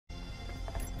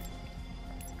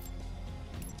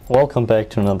Welcome back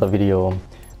to another video.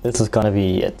 This is gonna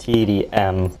be a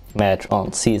TDM match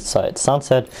on Seaside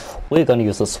Sunset. We're gonna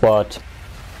use a SWAT.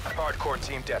 Hardcore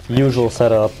team death. Usual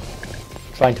setup.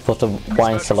 Trying to push the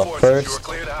wine cellar first.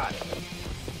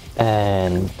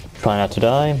 And try not to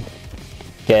die.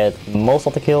 Get most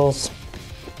of the kills.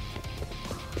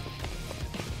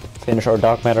 Finish our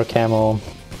dark matter camo.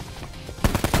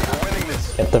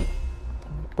 Get the...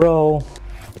 Bro.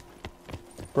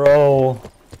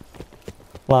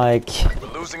 Like,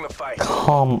 we're losing the fight.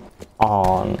 Come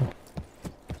on.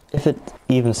 If it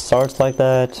even starts like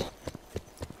that,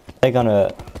 they're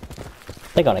gonna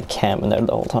camp in there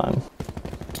the whole time.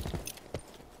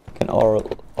 You can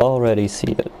already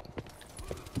see it.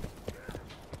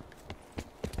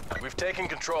 We've taken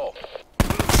control.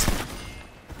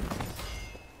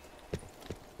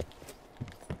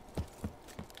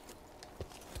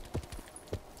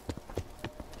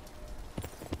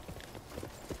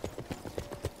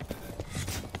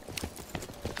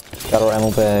 Got our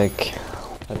ammo back.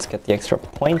 Let's get the extra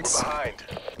points.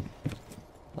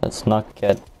 Let's not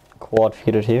get quad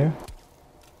feeded here.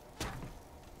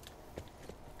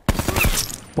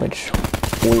 Which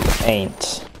we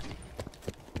ain't.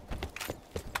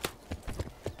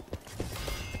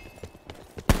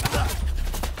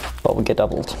 But we get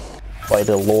doubled by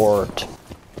the Lord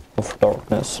of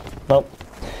Darkness. Nope.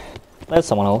 That's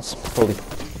someone else. Holy.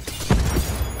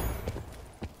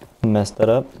 Messed that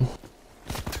up.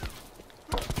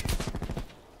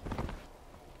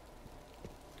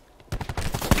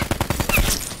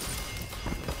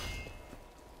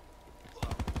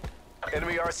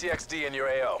 Enemy RCXD in your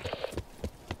AO.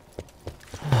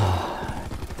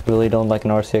 Really don't like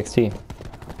an RCXD.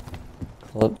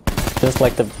 Just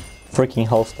like the freaking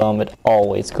Hellstorm, it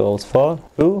always goes for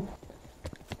who?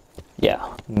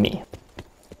 Yeah, me.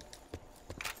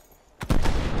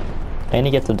 And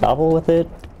you get the double with it.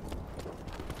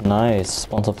 Nice,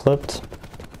 sponsor flipped.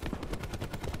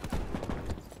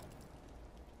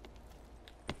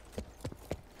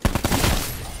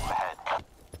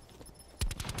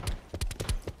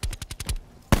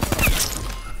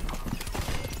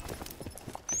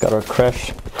 Got our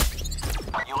crash.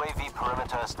 UAV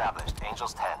perimeter established.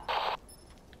 Angels 10.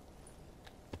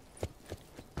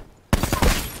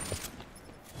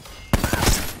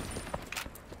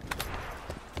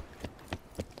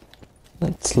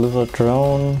 Let's lose a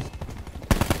drone.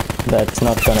 That's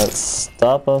not gonna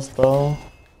stop us though.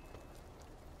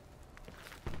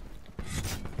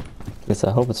 At least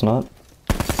I hope it's not.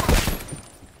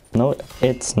 No,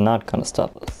 it's not gonna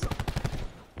stop us.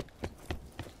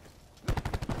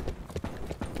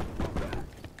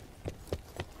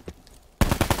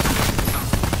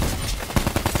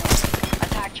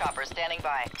 Standing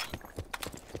by.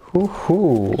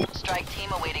 Woohoo! Strike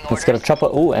team awaiting orders. Let's get a chopper.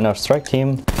 Ooh, and our strike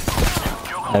team.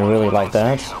 I really like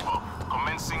that.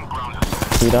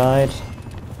 He died.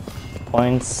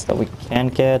 Points that we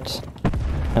can't get.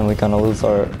 And we're gonna lose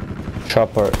our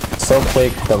chopper so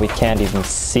quick that we can't even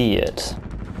see it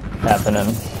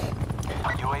happening.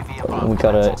 We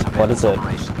gotta... What is it?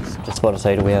 Just about to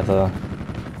say, do we have a...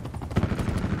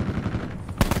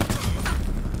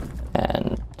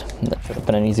 And that should have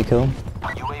been an easy kill.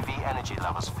 UAV energy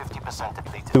levels 50%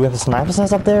 depleted. Do we have a sniper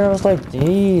sense up there? I was like,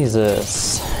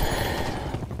 Jesus.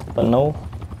 But no,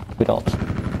 we don't.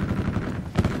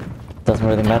 Doesn't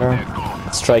really matter.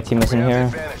 Strike team is in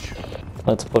here.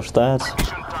 Let's push that.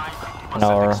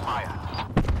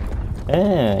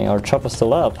 And our chopper's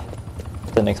still up.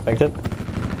 Didn't expect it.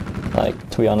 Like,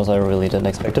 to be honest, I really didn't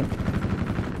expect it.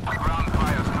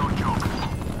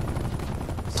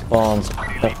 Spawns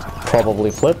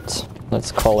probably flipped. Let's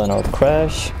call in our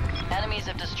crash. Enemies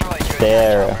have destroyed your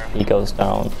There, he goes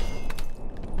down.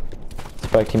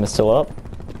 Strike team is still up.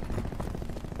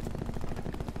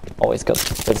 Always got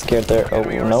scared there. Oh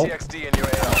no.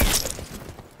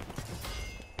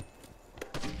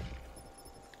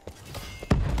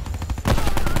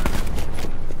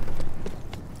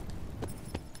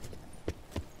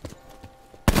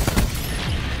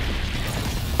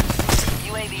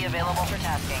 UAV available for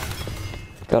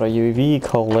tasking. Got a UAV,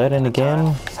 call that in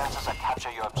again.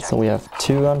 So we have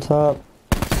two on top.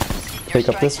 Pick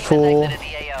up this fool.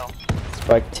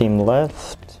 Strike team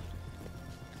left.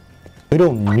 We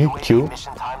don't need you.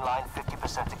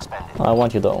 I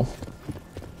want you though.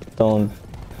 Don't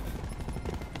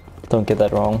get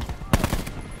that wrong.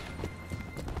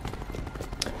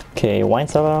 Okay, wine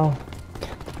cellar.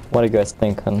 What are you guys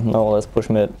thinking? No, let's push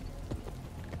mid.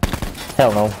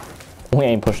 Hell no. We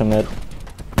ain't pushing mid.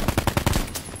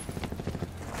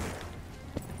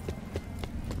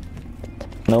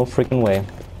 No freaking way.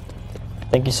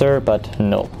 Thank you, sir, but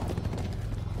no.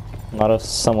 Not if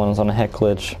someone's on a head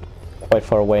glitch quite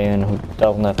far away and who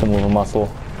doesn't have to move a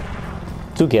muscle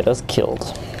to get us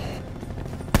killed.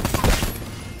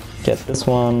 Get this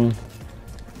one.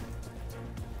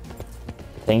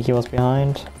 I think he was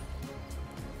behind.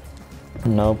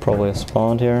 No, probably a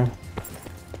spawned here.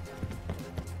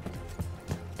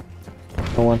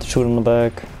 No one to shoot in the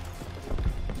back.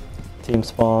 Team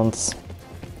spawns.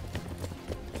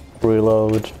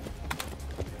 Reload.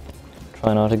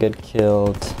 Try not to get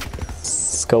killed.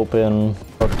 Scope in.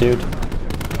 Oh, dude.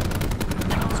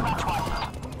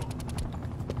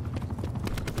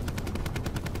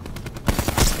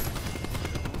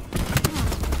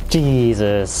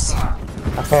 Jesus.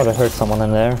 I thought I heard someone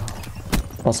in there.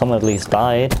 Well, someone at least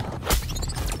died.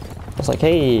 I was like,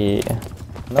 hey.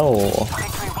 No.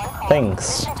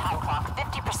 Thanks.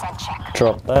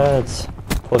 Drop that.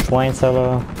 Push wine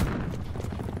cellar.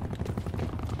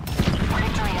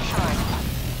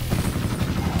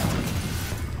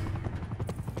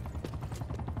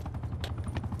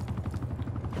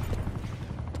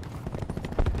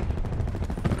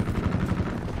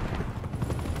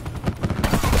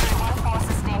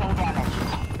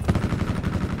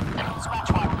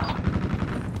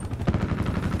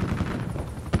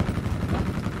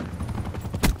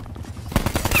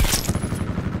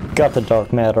 Got the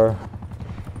dark matter.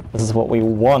 This is what we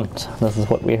want. This is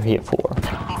what we're here for.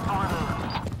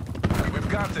 We've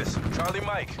got this. Charlie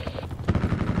Mike.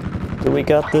 Do we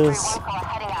got this?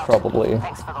 Probably.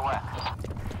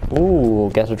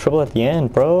 Ooh, got a triple at the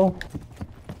end, bro.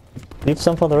 Leave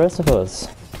some for the rest of us.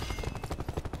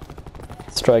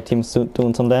 Strike team's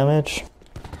doing some damage.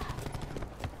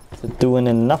 Is it doing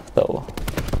enough though?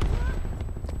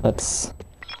 Let's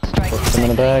put them in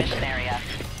the back.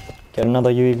 Get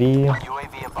another UAV.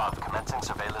 UAV above, commencing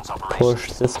surveillance operations.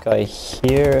 Push this guy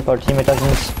here if our teammate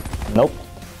doesn't. Nope.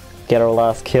 Get our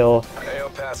last kill.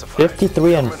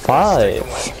 53 and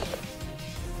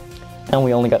 5. And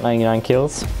we only got 99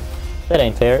 kills. That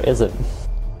ain't fair, is it?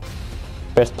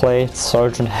 Best play,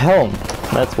 Sergeant-Helm.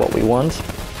 That's what we want.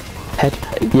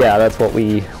 Yeah, that's what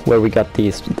where we got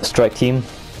the strike team.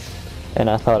 And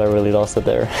I thought I really lost it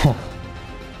there.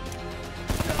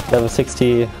 Level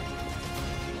 60.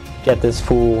 Get this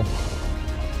fool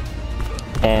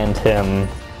and him.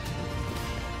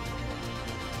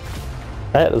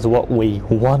 That is what we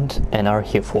want and are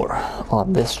here for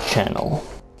on this channel.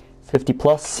 50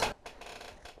 plus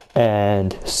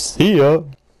and see ya.